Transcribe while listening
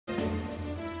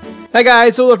Hi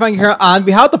guys, Solar Frank here, and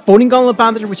we have the Voting Gauntlet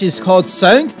banner, which is called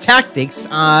Sound Tactics,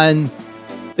 and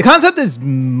the concept is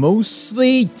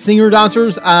mostly singer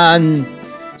dancers, and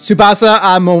Tsubasa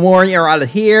and Momori are out of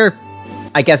here.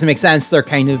 I guess it makes sense, they're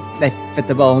kind of, they fit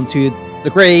the bill to a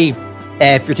degree,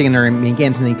 if you're taking their main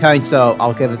games into account, so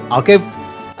I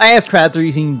guess credit, they're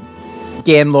using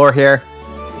game lore here.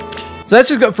 So let's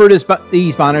just go through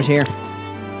these banners here.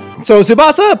 So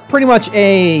Tsubasa, pretty much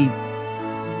a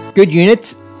good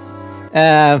unit.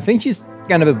 I think she's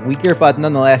kind of a bit weaker, but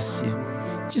nonetheless,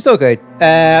 she's still good.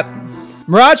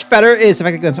 Mirage Feather is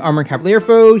effective against armor and cavalier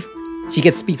foes. She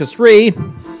gets speed plus 3.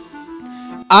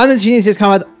 And the genius is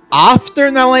combat after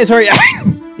sorry,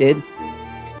 did.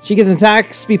 She gets an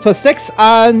attack speed plus 6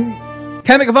 and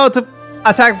can make a follow to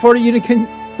attack before the unit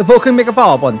the foe can make a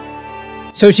follow-up one.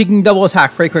 So she can double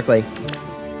attack very quickly.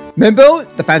 Mimbo,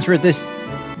 defense this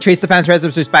trace defense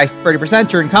reserves by 30%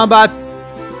 during combat.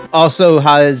 Also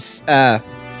has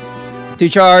 2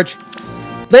 charge.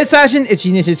 Blade Session, its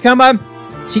initiates combat.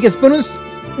 She gets bonus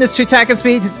to attack and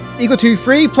speed equal to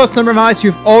 3 plus number of allies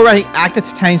who've already acted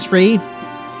times 3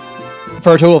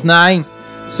 for a total of 9.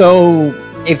 So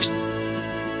if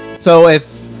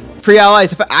 3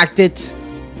 allies have acted,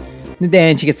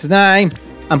 then she gets to 9,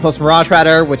 and plus Mirage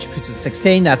Radar, which puts her at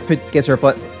 16. That gives her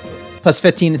plus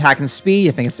 15 attack and speed.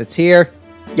 I think it sits here.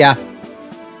 Yeah.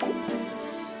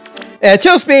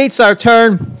 Chill speed, start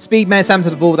turn. Speed minus 7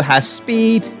 to the foe that has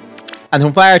speed. And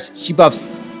when fired, she buffs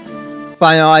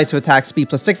flying allies to attack speed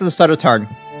plus 6 at the start of the turn.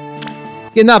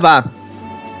 Good, not bad.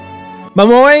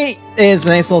 Momori is a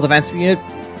nice little defensive unit.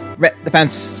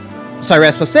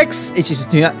 Rest plus 6. It's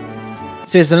just to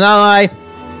an ally.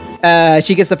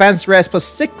 She gets defense rest plus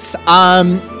 6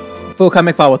 full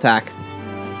comic power attack.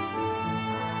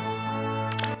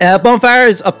 Bonfire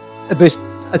is up a boost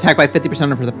attack by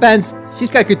 50% of her defense. She's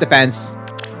got good defense.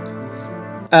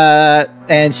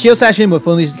 And shield session with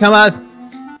full units to combat.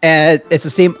 It's the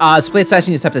same as split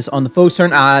session, except it's on the foe's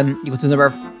turn and equal to the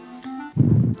number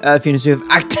of units who have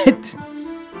acted.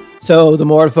 So the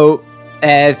more the foe,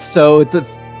 if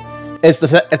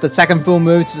the second foe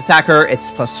moves to attack her,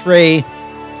 it's plus 3.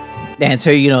 And so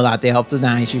you know that they help the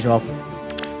 9 as usual.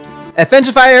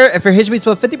 Adventure Fire, if her HP is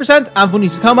plus 50% and full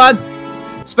units to combat.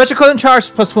 Special code and charge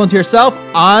plus 1 to herself,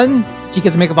 and she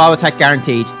gets to make a follow attack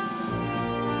guaranteed.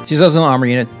 She's also an armor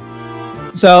unit.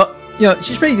 So, you know,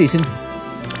 she's pretty decent.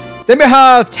 Then we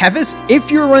have Tevis. If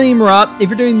you're running Murat, if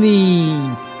you're doing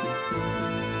the...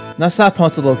 No, it's not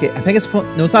Ponce Loki. I think it's...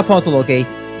 No, it's not Ponce Loki.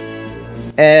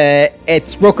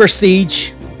 It's Broker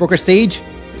Siege. Broker Siege.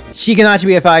 She can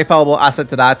actually be a very valuable asset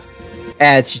to that.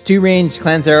 It's 2 range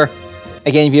cleanser.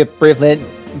 Again, if you have Brave Blade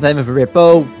with a Brave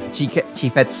Bow, she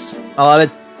fits a lot of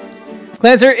it.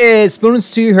 Cleanser is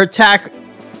bonus to her attack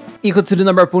equal to the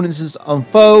number of bonuses on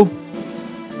foe.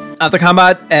 After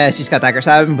combat, she's got Dagger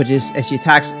 7, which is if she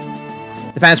attacks,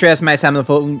 defense rest minus 7 on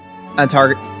foe and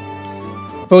target.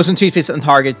 Foes in 2 spaces on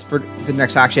target for the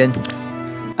next action.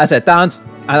 As a dance,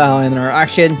 an ally in her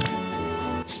action.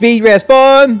 Speed rest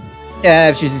bomb.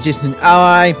 If she's just an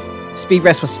ally, speed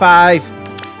rest plus 5.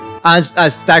 And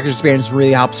as Dagger's experience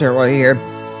really helps her right here.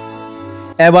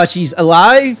 While she's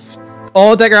alive,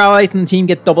 all Dagger allies in the team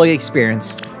get double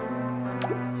experience.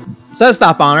 So that's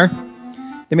that banner.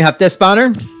 Then we have this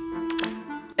banner.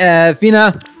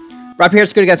 Vina. Rapier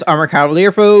is good against armor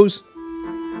cavalier foes.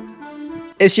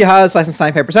 If she has less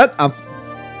than 95%,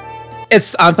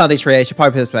 it's on Vantage 3. I should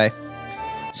probably put it this way.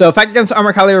 So effect against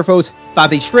armor cavalier foes,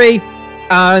 Vantage 3,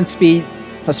 and speed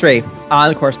plus 3.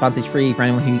 And of course, Vantage 3, for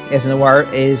anyone who isn't aware,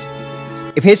 is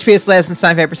if HP is less than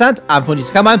 75% and fun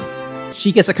to come on,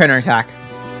 she gets a counter attack.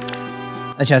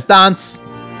 And she has dance.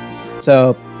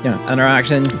 So, you know, another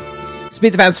action.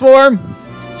 Speed defense 4.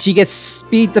 She gets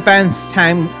speed defense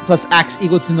time plus X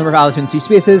equal to the number of allies in 2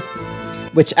 spaces.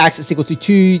 Which X is equal to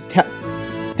 2 times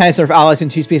the number of allies in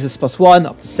 2 spaces plus 1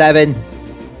 up to 7.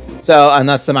 So, and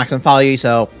that's the maximum value,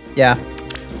 so yeah.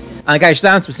 And Gauntlet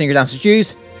dance with Singer Dancer's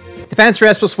Juice. Defense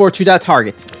rest plus 4 to that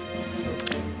target.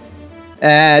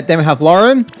 Then we have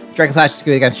Lauren. Dragon Slash is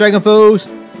good against dragon foes.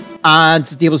 And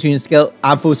Stable's unit skill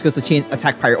and foe skills to change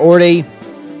attack priority.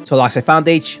 So locks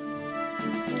advantage.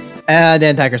 And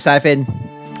then Dagger 7.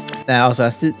 Also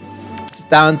has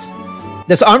dance.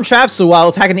 There's arm traps, so while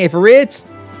attacking the for raids,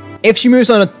 if she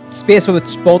moves on a space with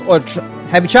its bolt or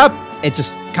heavy chop, it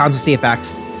just cancels the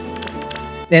effects.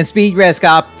 Then speed res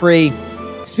gap 3.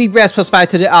 Speed res plus 5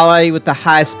 to the ally with the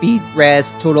highest speed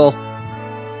res total.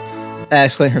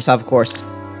 Excluding herself, of course.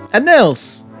 And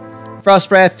Nils. Frost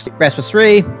breath, res plus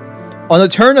 3. On the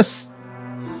turn at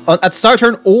the start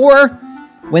turn or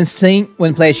when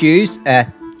play is used, he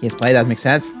has played, that makes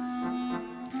sense.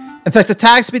 Inflicts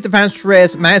attack speed defense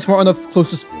raise -1 on the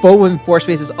closest foe within 4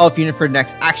 spaces of unit for the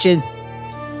next action.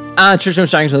 And traditional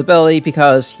strength ability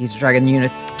because he's a dragon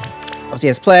unit. Obviously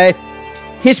has play.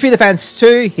 HP defense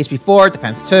 2, HP 4,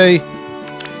 defense 2.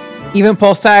 Even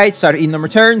pulse tide, start at even number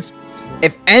turns.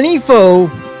 If any foe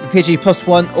with HP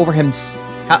 +1 over its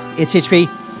HP,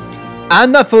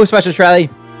 and that foe special rally,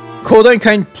 cooldown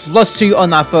count +2 on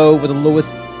that foe with the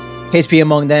lowest HP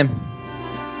among them.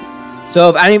 So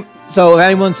if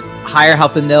anyone's higher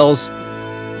health than Nils,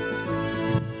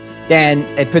 then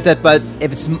it puts it. But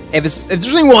if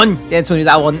there's only one, then it's only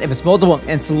that one. If it's multiple,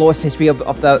 then it's the lowest HP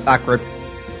of that group.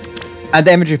 And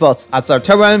the infantry bolts at start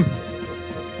turn round.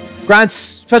 Grants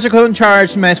special cooldown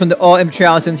charge -1 to all infantry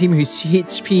allies on the team whose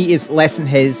HP is less than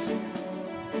his.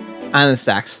 And it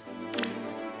stacks.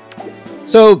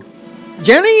 So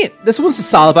generally, this one's a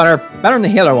solid better than the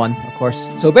healer one, of course.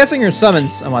 So based on your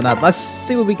summons and whatnot, let's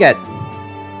see what we get.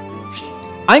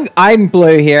 I'm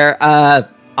blue here.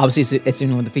 Obviously, it's the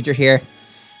only one to feature here.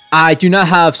 I do not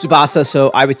have Tsubasa, so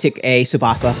I would take a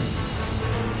Tsubasa.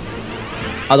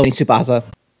 I don't need Tsubasa.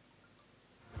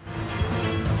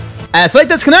 Slight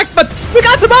disconnect, but we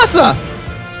got Tsubasa!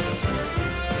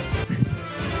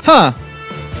 Huh.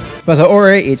 Tsubasa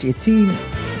Aura, age 18.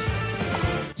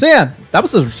 So yeah, that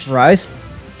was a surprise.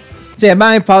 So yeah,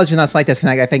 my apologies for that slight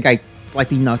disconnect. I think I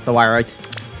slightly knocked the wire out.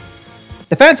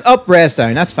 Defense up, res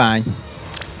down. That's fine.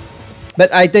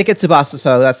 But I did get Tsubasa,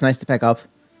 so that's nice to pick up.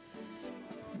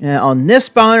 On this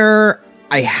banner,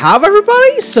 I have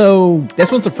everybody, so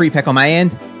this one's a free pick on my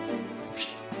end.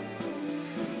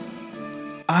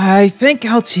 I think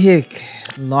I'll take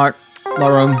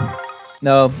Larum.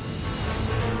 No.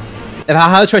 If I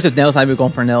had a choice of Nils, I'd be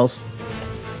going for Nils.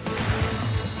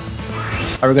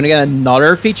 Are we going to get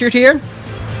another featured here?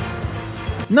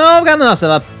 No, we got enough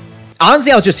stuff up.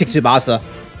 Honestly, I'll just take Tsubasa.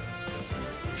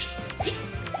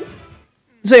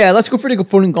 So yeah, let's go for the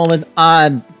Golden Gauntlet.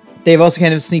 They've also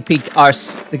kind of sneak peeked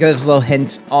us to give us a little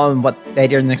hint on what the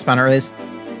idea of the next banner is.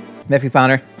 Mythic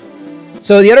banner.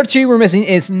 So the other two we're missing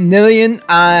is Nillian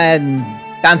and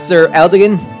Dancer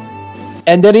Eldigan.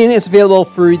 And Nillian is available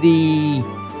through the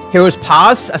Heroes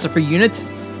Pass as a free unit.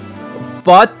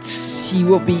 But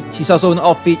she's also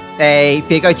an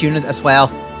fake out unit as well.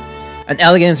 And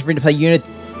Eldigan is a free to play unit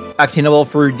obtainable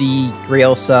through the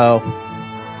Grail, so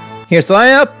here's the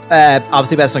lineup.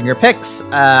 Obviously based on your picks.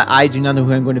 I do not know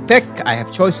who I'm going to pick. I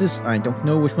have choices. I don't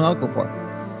know which one I'll go for.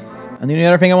 And the only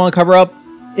other thing I want to cover up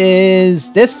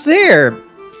is this here,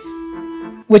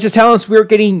 which is telling us we're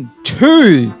getting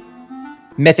 2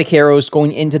 mythic heroes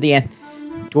going into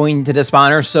this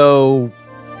banner. So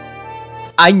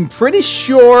I'm pretty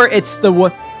sure it's the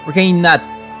one we're getting, that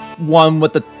one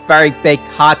with the very big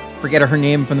hot, forget her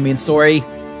name from the main story.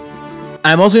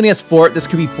 And I'm also going to guess this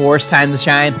could be Forest Time to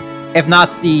Shine. If not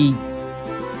the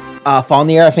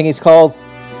Faunir, I think it's called.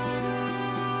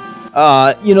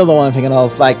 You know the one I'm thinking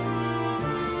of, like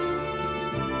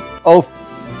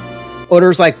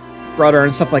others like Brother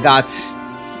and stuff like that.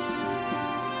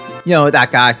 You know,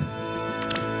 that guy.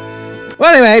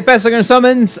 Well, anyway, best of your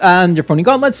summons and your phony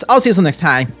gauntlets. I'll see you next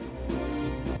time.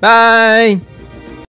 Bye!